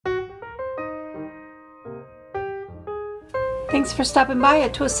Thanks for stopping by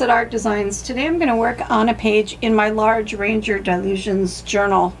at Twisted Art Designs. Today I'm going to work on a page in my Large Ranger Delusions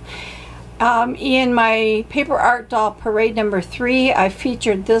journal. In my paper art doll parade number 3, I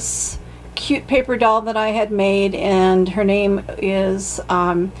featured this cute paper doll that I had made, and her name is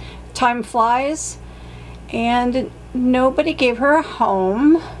Time Flies, and nobody gave her a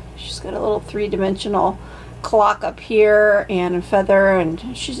home. She's got a little three-dimensional clock up here and a feather,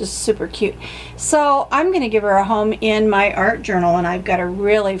 and she's just super cute. So I'm going to give her a home in my art journal, and I've got a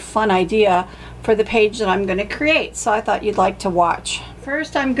really fun idea for the page that I'm going to create, so I thought you'd like to watch.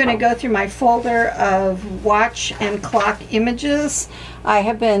 First, I'm going to go through my folder of watch and clock images. I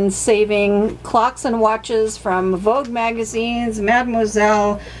have been saving clocks and watches from Vogue magazines,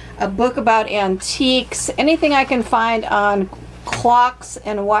 Mademoiselle, a book about antiques, anything I can find on clocks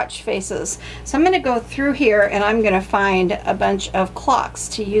and watch faces. So I'm going to go through here and I'm going to find a bunch of clocks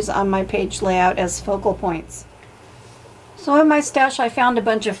to use on my page layout as focal points. So in my stash I found a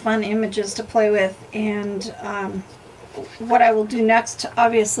bunch of fun images to play with, and what I will do next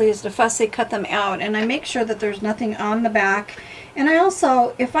obviously is to fussy cut them out, and I make sure that there's nothing on the back. And I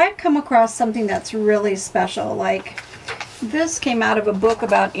also, if I come across something that's really special, like this came out of a book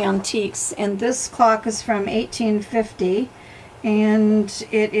about antiques, and this clock is from 1850. And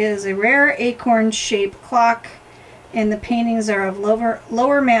it is a rare acorn-shaped clock, and the paintings are of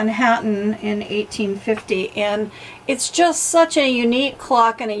lower Manhattan in 1850. And it's just such a unique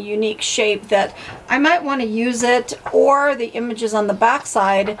clock and a unique shape that I might want to use it, or the images on the back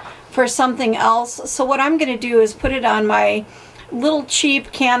side, for something else. So what I'm going to do is put it on my little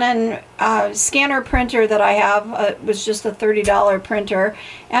cheap Canon scanner printer that I have. It was just a $30 printer.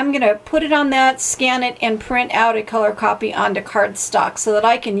 I'm going to put it on that, scan it, and print out a color copy onto cardstock so that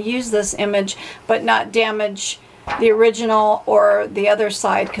I can use this image but not damage the original or the other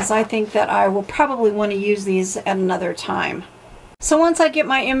side, because I think that I will probably want to use these at another time. So once I get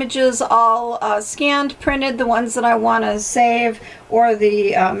my images all scanned, printed, the ones that I want to save, or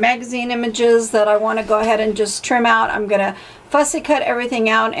the magazine images that I want to go ahead and just trim out, I'm going to fussy cut everything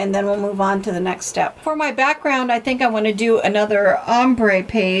out, and then we'll move on to the next step. For my background, I think I want to do another ombre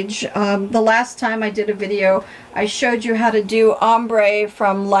page. The last time I did a video, I showed you how to do ombre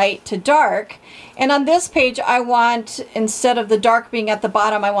from light to dark. And on this page, I want, instead of the dark being at the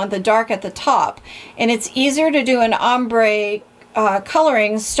bottom, I want the dark at the top. And it's easier to do an ombre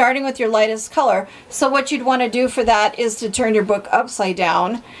coloring starting with your lightest color. So what you'd want to do for that is to turn your book upside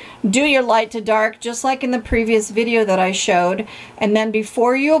down, do your light to dark just like in the previous video that I showed, and then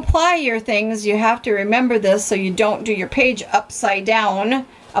before you apply your things, you have to remember this so you don't do your page upside down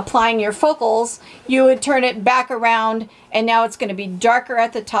applying your focals. You would turn it back around, and now it's going to be darker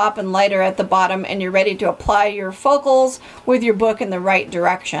at the top and lighter at the bottom, and you're ready to apply your focals with your book in the right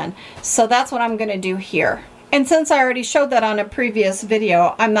direction. So that's what I'm going to do here. And since I already showed that on a previous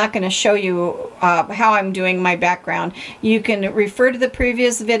video, I'm not going to show you how I'm doing my background. You can refer to the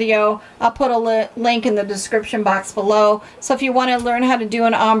previous video. I'll put a link in the description box below. So if you want to learn how to do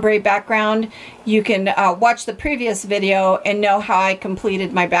an ombre background, you can watch the previous video and know how I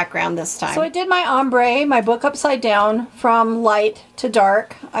completed my background this time. So I did my ombre, my book upside down, from light to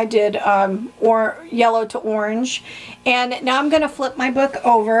dark. I did yellow to orange. And now I'm going to flip my book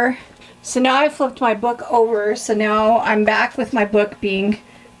over. So now I flipped my book over, so now I'm back with my book being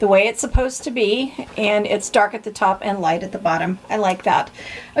the way it's supposed to be, and it's dark at the top and light at the bottom. I like that.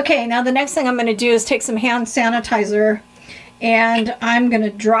 Okay, now the next thing I'm going to do is take some hand sanitizer, and I'm going to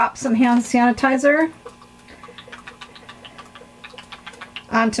drop some hand sanitizer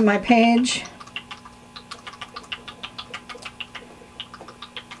onto my page.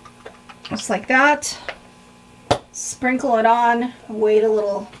 Just like that. Sprinkle it on, wait a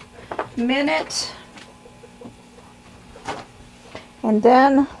little minute, and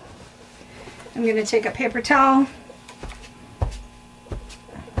then I'm going to take a paper towel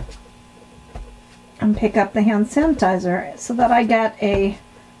and pick up the hand sanitizer so that I get a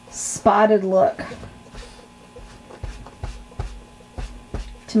spotted look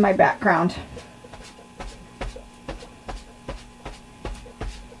to my background.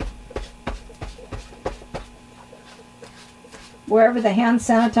 Wherever the hand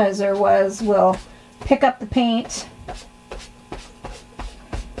sanitizer was, we'll pick up the paint,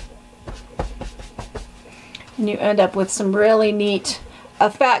 and you end up with some really neat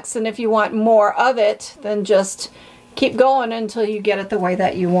effects. And if you want more of it, then just keep going until you get it the way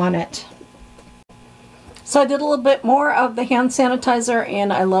that you want it. So I did a little bit more of the hand sanitizer,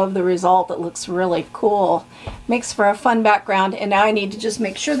 and I love the result. It looks really cool. Makes for a fun background, and now I need to just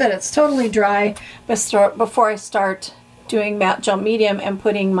make sure that it's totally dry before I start doing matte gel medium and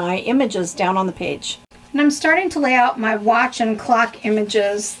putting my images down on the page. And I'm starting to lay out my watch and clock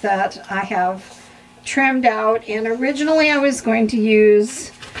images that I have trimmed out. And originally I was going to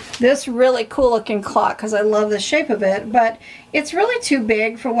use this really cool looking clock because I love the shape of it, but it's really too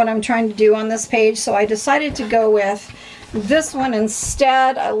big for what I'm trying to do on this page, so I decided to go with this one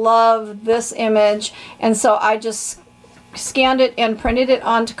instead. I love this image, and so I just scanned it and printed it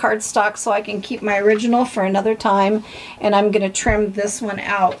onto cardstock so I can keep my original for another time, and I'm going to trim this one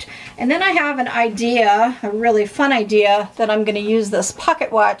out. And then I have an idea, a really fun idea, that I'm going to use this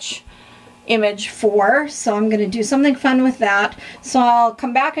pocket watch image for, so I'm going to do something fun with that. So I'll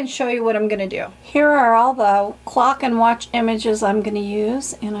come back and show you what I'm going to do. Here are all the clock and watch images I'm going to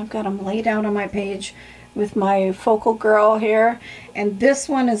use, and I've got them laid out on my page with my focal girl here, and this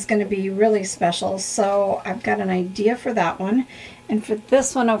one is going to be really special, so I've got an idea for that one. And for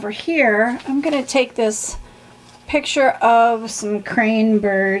this one over here, I'm going to take this picture of some crane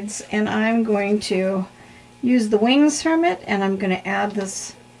birds, and I'm going to use the wings from it, and I'm going to add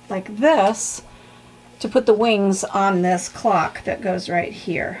this like this to put the wings on this clock that goes right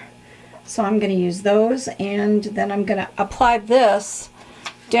here. So I'm going to use those, and then I'm going to apply this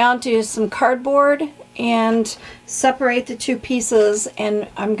down to some cardboard and separate the two pieces, and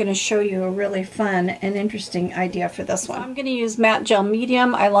I'm going to show you a really fun and interesting idea for this one. So I'm going to use matte gel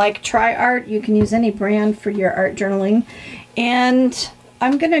medium. I like TriArt. You can use any brand for your art journaling. And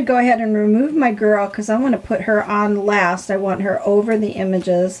I'm going to go ahead and remove my girl because I want to put her on last. I want her over the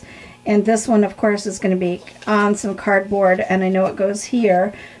images. And this one, of course, is going to be on some cardboard, and I know it goes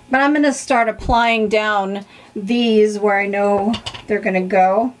here. But I'm going to start applying down these where I know they're going to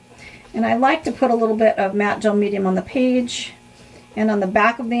go. And I like to put a little bit of matte gel medium on the page and on the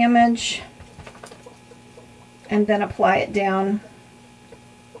back of the image, and then apply it down,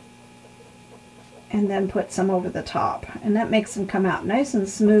 and then put some over the top. And that makes them come out nice and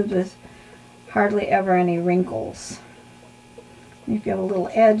smooth with hardly ever any wrinkles. If you have a little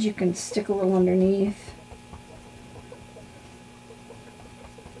edge, you can stick a little underneath.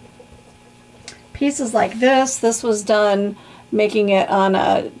 Pieces like this was done making it on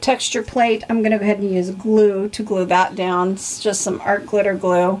a texture plate. I'm going to go ahead and use glue to glue that down. It's just some art glitter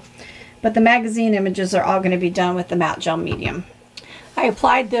glue. But the magazine images are all going to be done with the matte gel medium. I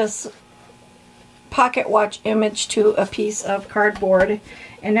applied this pocket watch image to a piece of cardboard,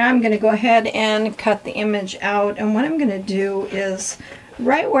 and now I'm going to go ahead and cut the image out. And what I'm going to do is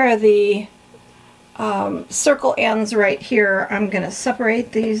right where the circle ends right here, I'm going to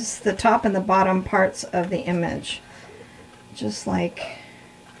separate these, the top and the bottom parts of the image. Just like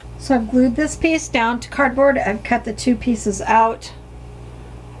so. I've glued this piece down to cardboard. I've cut the two pieces out,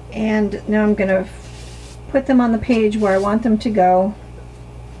 and now I'm going to put them on the page where I want them to go,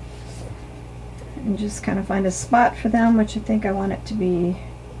 and just kind of find a spot for them, which I think I want it to be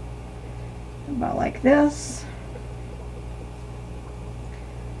about like this.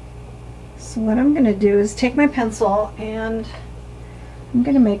 So what I'm going to do is take my pencil, and I'm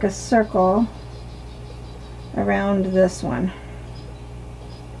going to make a circle around this one.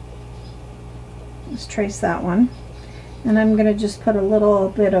 Just trace that one, and I'm going to just put a little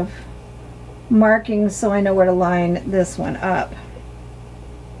bit of marking so I know where to line this one up.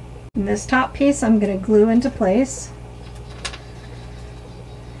 And this top piece I'm going to glue into place.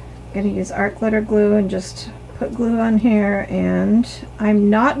 I'm going to use art glitter glue and just put glue on here, and I'm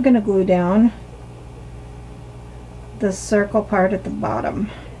not going to glue down the circle part at the bottom.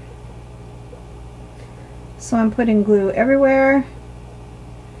 So I'm putting glue everywhere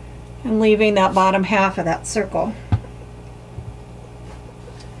and leaving that bottom half of that circle.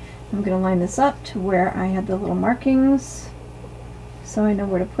 I'm going to line this up to where I had the little markings so I know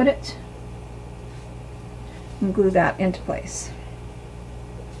where to put it, and glue that into place.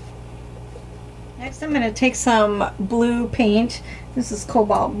 Next I'm going to take some blue paint. This is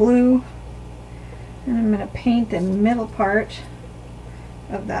cobalt blue, and I'm going to paint the middle part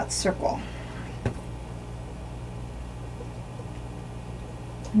of that circle.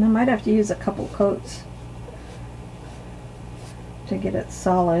 And I might have to use a couple coats to get it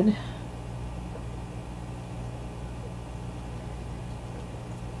solid.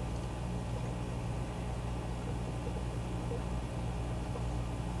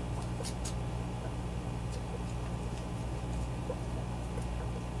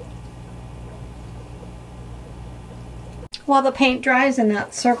 While the paint dries in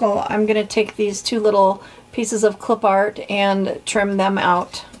that circle, I'm going to take these two little pieces of clip art and trim them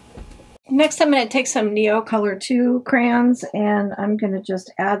out. Next, I'm going to take some Neo Color 2 crayons, and I'm going to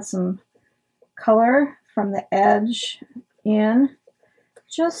just add some color from the edge in,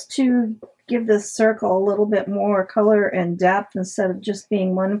 just to give this circle a little bit more color and depth instead of just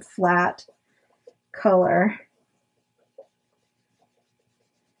being one flat color.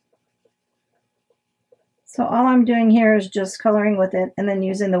 So all I'm doing here is just coloring with it and then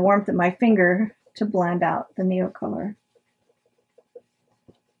using the warmth of my finger to blend out the neo color.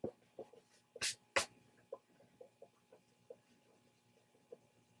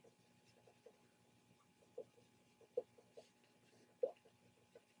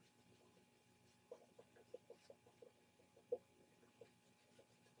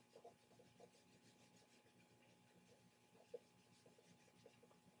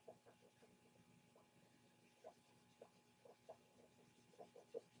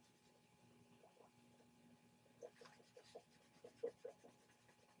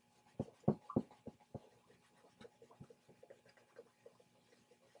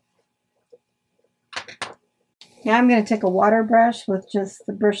 Now I'm going to take a water brush with just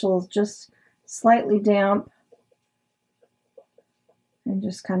the bristles just slightly damp and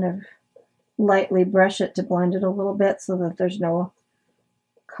just kind of lightly brush it to blend it a little bit so that there's no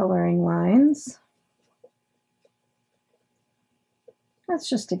coloring lines. That's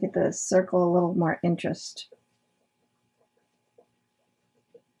just to get the circle a little more interest.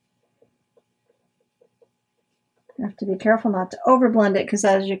 You have to be careful not to overblend it because,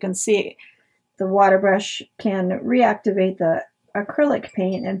 as you can see, the water brush can reactivate the acrylic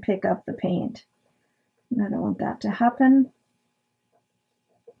paint and pick up the paint. And I don't want that to happen.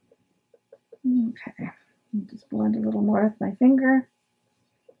 Okay, I'll just blend a little more with my finger.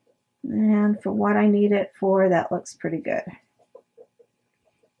 And for what I need it for, that looks pretty good.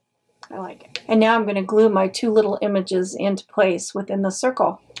 I like it. And now I'm going to glue my two little images into place within the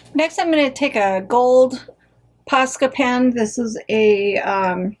circle. Next, I'm going to take a gold Posca pen. This is a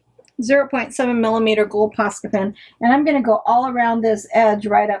 0.7 millimeter gold Posca pen, and I'm going to go all around this edge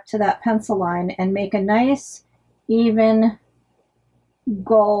right up to that pencil line and make a nice even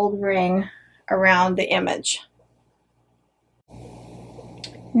gold ring around the image.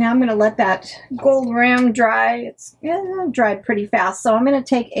 Now I'm going to let that gold rim dry. It's dried pretty fast, so I'm going to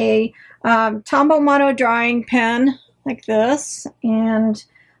take a Tombow Mono drawing pen like this, and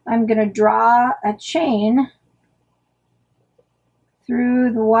I'm going to draw a chain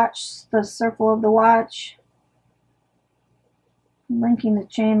through the watch, the circle of the watch, linking the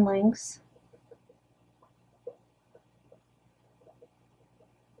chain links.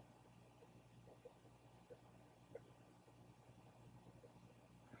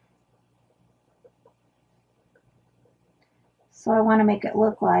 So I want to make it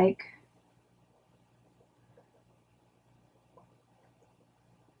look like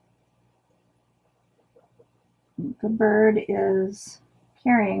the bird is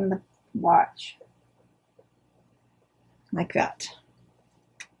carrying the watch, like that.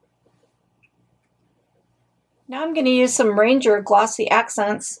 Now I'm going to use some Ranger glossy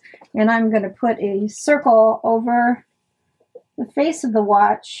accents, and I'm going to put a circle over the face of the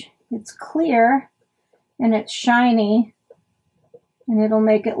watch. It's clear and it's shiny, and it'll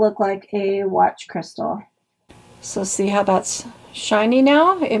make it look like a watch crystal. So see how that's shiny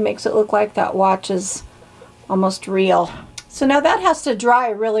now? It makes it look like that watch is almost real. So now that has to dry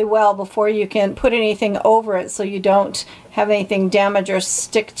really well before you can put anything over it, so you don't have anything damage or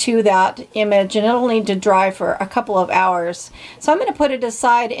stick to that image, and it'll need to dry for a couple of hours. So I'm going to put it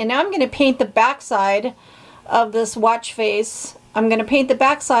aside, and now I'm going to paint the backside of this watch face. I'm going to paint the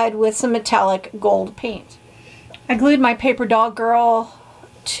backside with some metallic gold paint. I glued my paper doll girl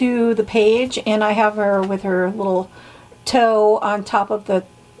to the page, and I have her with her little toe on top of the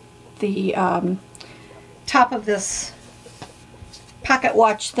top of this pocket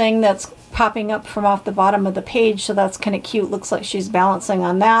watch thing that's popping up from off the bottom of the page, so that's kind of cute. Looks like she's balancing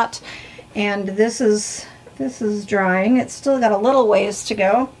on that. And this is drying. It's still got a little ways to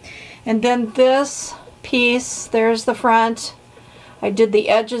go. And then this piece, there's the front. I did the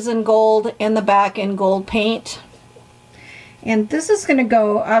edges in gold and the back in gold paint. And this is going to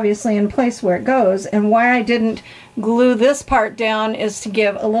go obviously in place where it goes. And why I didn't glue this part down is to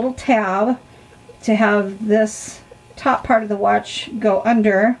give a little tab to have this top part of the watch go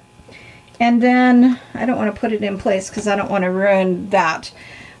under. And then I don't want to put it in place because I don't want to ruin that.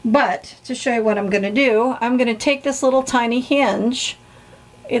 But to show you what I'm going to do, I'm going to take this little tiny hinge.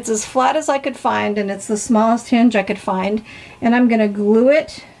 It's as flat as I could find, and it's the smallest hinge I could find. And I'm going to glue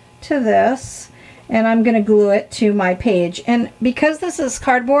it to this, and I'm going to glue it to my page. And because this is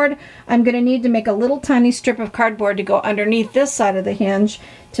cardboard, I'm going to need to make a little tiny strip of cardboard to go underneath this side of the hinge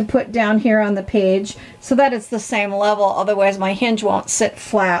to put down here on the page so that it's the same level. Otherwise my hinge won't sit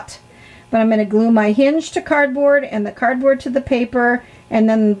flat. But I'm going to glue my hinge to cardboard and the cardboard to the paper, and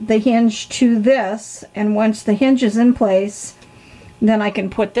then the hinge to this. And once the hinge is in place, Then I can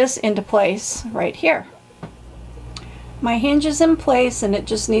put this into place right here. My hinge is in place and it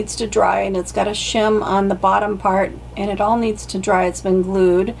just needs to dry, and it's got a shim on the bottom part and it all needs to dry. It's been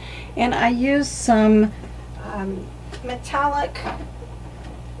glued, and I used some metallic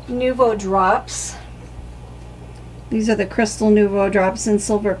Nuvo Drops. These are the crystal Nuvo Drops in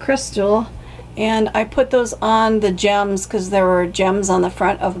silver crystal, and I put those on the gems because there were gems on the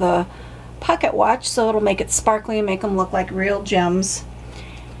front of the pocket watch, so it'll make it sparkly and make them look like real gems.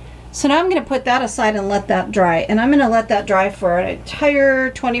 So now I'm going to put that aside and let that dry, and I'm going to let that dry for an entire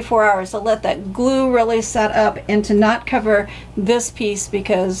 24 hours. I'll let that glue really set up, and to not cover this piece,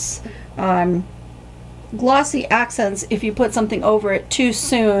 because glossy accents, if you put something over it too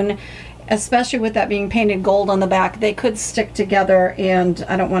soon, especially with that being painted gold on the back, they could stick together, and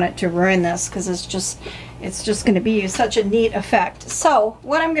I don't want it to ruin this because it's just going to be such a neat effect. So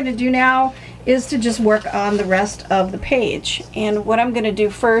what I'm going to do now is to just work on the rest of the page. And what I'm going to do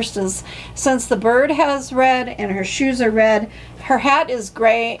first is, since the bird has red and her shoes are red, her hat is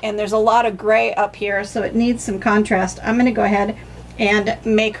gray, and there's a lot of gray up here, so it needs some contrast. I'm going to go ahead and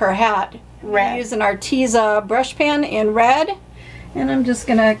make her hat red. I'm using Arteza brush pen in red, and I'm just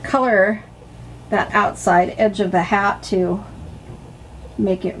going to color that outside edge of the hat to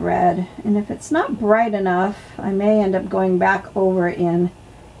make it red. And if it's not bright enough, I may end up going back over in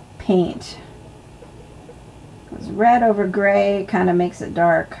paint, because red over gray kind of makes it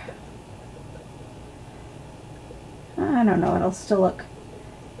dark. I don't know, it'll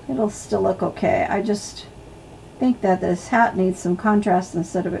still look okay. I just think that this hat needs some contrast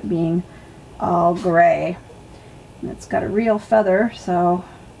instead of it being all gray. And it's got a real feather, so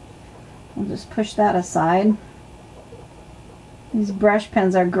I'll just push that aside. These brush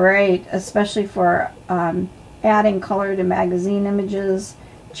pens are great, especially for adding color to magazine images,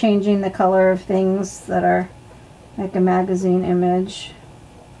 changing the color of things that are like a magazine image.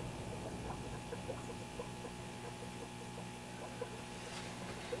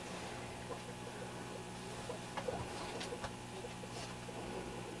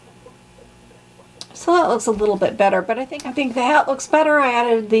 So that looks a little bit better, but I think the hat looks better. I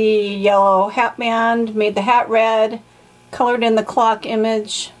added the yellow hat band, made the hat red, colored in the clock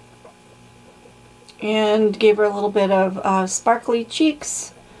image, and gave her a little bit of sparkly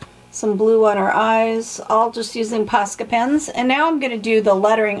cheeks, some blue on her eyes, all just using Posca pens. And now I'm going to do the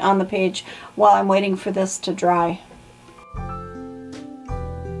lettering on the page while I'm waiting for this to dry.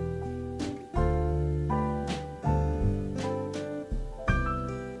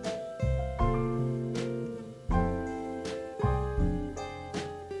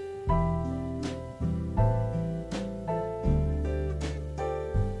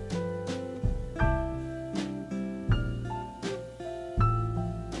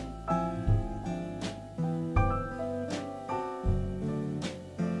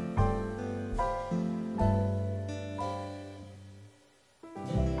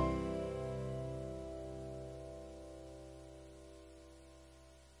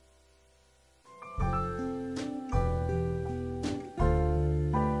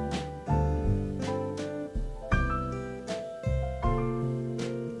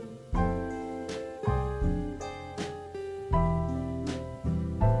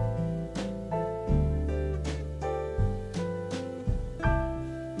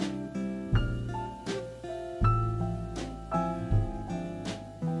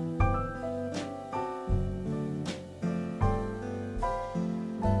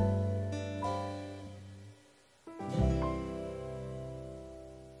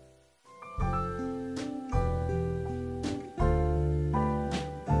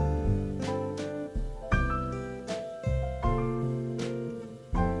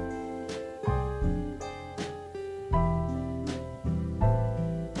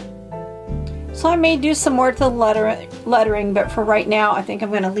 So I may do some more to the lettering, but for right now I think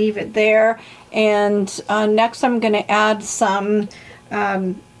I'm going to leave it there. And next I'm going to add some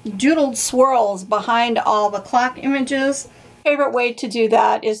doodled swirls behind all the clock images. Favorite way to do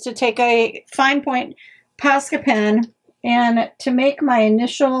that is to take a fine point Posca pen, and to make my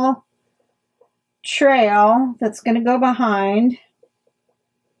initial trail that's going to go behind,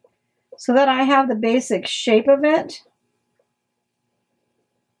 so that I have the basic shape of it.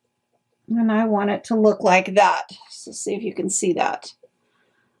 And I want it to look like that. So see if you can see that.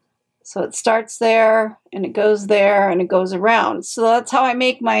 So it starts there, and it goes there, and it goes around. So that's how I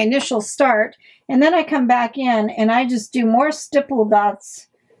make my initial start. And then I come back in, and I just do more stipple dots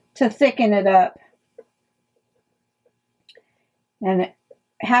to thicken it up. And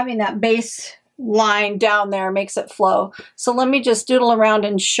having that base line down there makes it flow. So let me just doodle around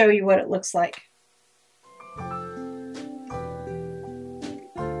and show you what it looks like.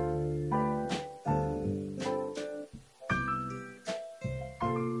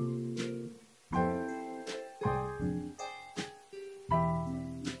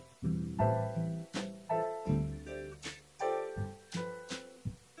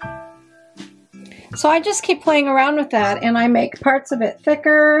 So I just keep playing around with that, and I make parts of it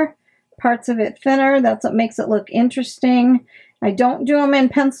thicker, parts of it thinner. That's what makes it look interesting. I don't do them in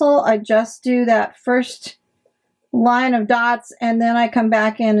pencil. I just do that first line of dots, and then I come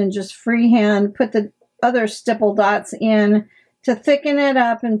back in and just freehand put the other stipple dots in to thicken it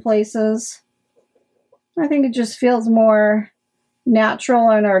up in places. I think it just feels more natural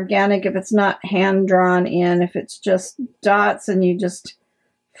and organic if it's not hand drawn in, if it's just dots and you just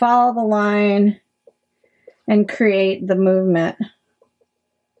follow the line and create the movement.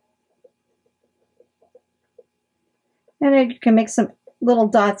 And you can make some little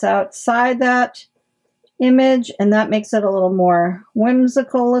dots outside that image, and that makes it a little more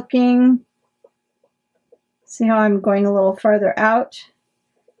whimsical looking. See how I'm going a little farther out?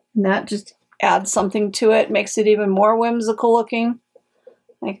 And that just adds something to it, makes it even more whimsical looking,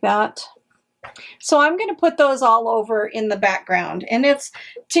 like that. So I'm going to put those all over in the background, and it's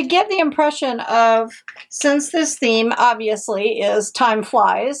to give the impression of, since this theme obviously is time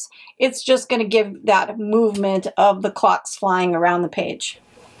flies, it's just going to give that movement of the clocks flying around the page.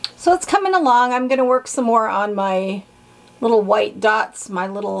 So it's coming along. I'm going to work some more on my little white dots, my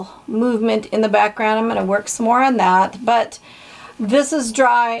little movement in the background. I'm going to work some more on that, but this is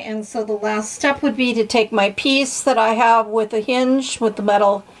dry, and so the last step would be to take my piece that I have with a hinge, with the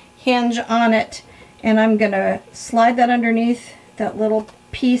metal hinge on it, and I'm going to slide that underneath that little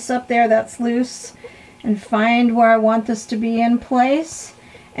piece up there that's loose and find where I want this to be in place.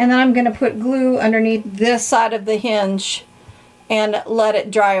 And then I'm going to put glue underneath this side of the hinge and let it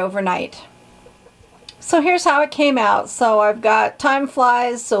dry overnight. So here's how it came out. So I've got time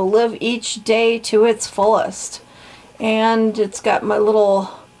flies, so live each day to its fullest. And it's got my little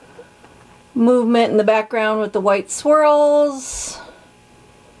movement in the background with the white swirls.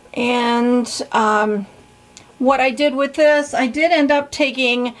 And what I did with this, I did end up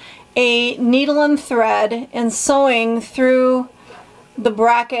taking a needle and thread and sewing through the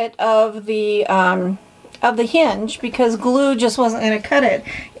bracket of the hinge, because glue just wasn't going to cut it.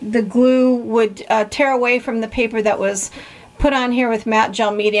 The glue would tear away from the paper that was put on here with matte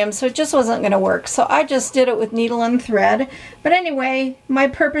gel medium, so it just wasn't going to work. So I just did it with needle and thread. But anyway, my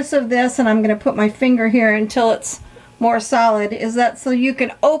purpose of this, and I'm going to put my finger here until it's more solid, is that so you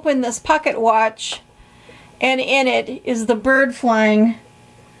can open this pocket watch, and in it is the bird flying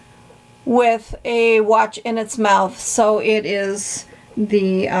with a watch in its mouth. So it is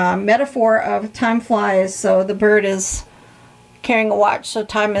the metaphor of time flies, so the bird is carrying a watch, so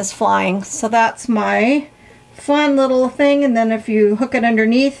time is flying. So that's my fun little thing. And then if you hook it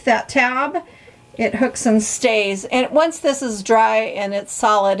underneath that tab, it hooks and stays. And once this is dry and it's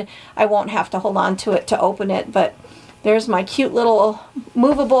solid, I won't have to hold on to it to open it. But there's my cute little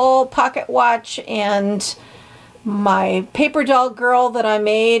movable pocket watch, and my paper doll girl that I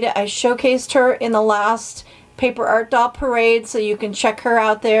made. I showcased her in the last Paper Art Doll Parade, so you can check her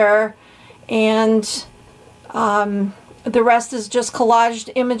out there. And the rest is just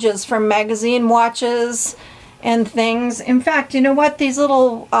collaged images from magazine watches and things. In fact, you know what? These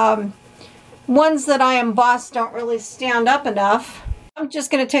little ones that I embossed don't really stand up enough. I'm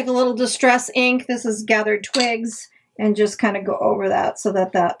just going to take a little distress ink. This is Gathered Twigs, and just kind of go over that so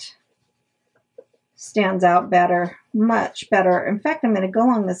that that stands out better, much better. In fact, I'm going to go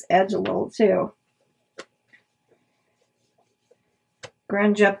along this edge a little too.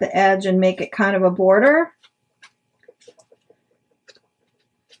 Grunge up the edge and make it kind of a border.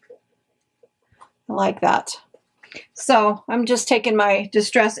 I like that. So I'm just taking my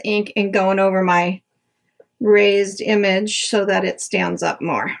distress ink and going over my raised image so that it stands up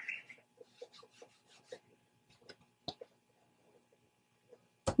more.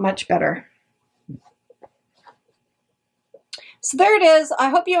 Much better. So there it is. I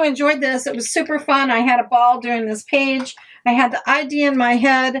hope you enjoyed this. It was super fun. I had a ball doing this page. I had the idea in my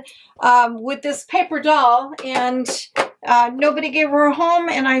head with this paper doll, and nobody gave her a home,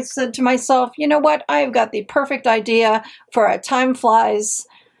 and I said to myself, you know what? I've got the perfect idea for a Time Flies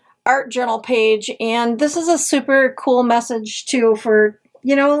art journal page, and this is a super cool message too for,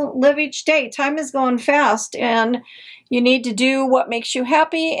 you know, live each day. Time is going fast, and you need to do what makes you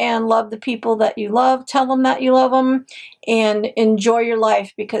happy and love the people that you love. Tell them that you love them and enjoy your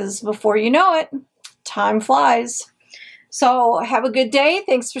life, because before you know it, time flies. So have a good day.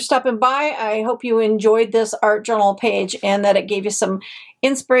 Thanks for stopping by. I hope you enjoyed this art journal page and that it gave you some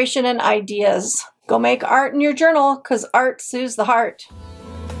inspiration and ideas. Go make art in your journal, because art soothes the heart.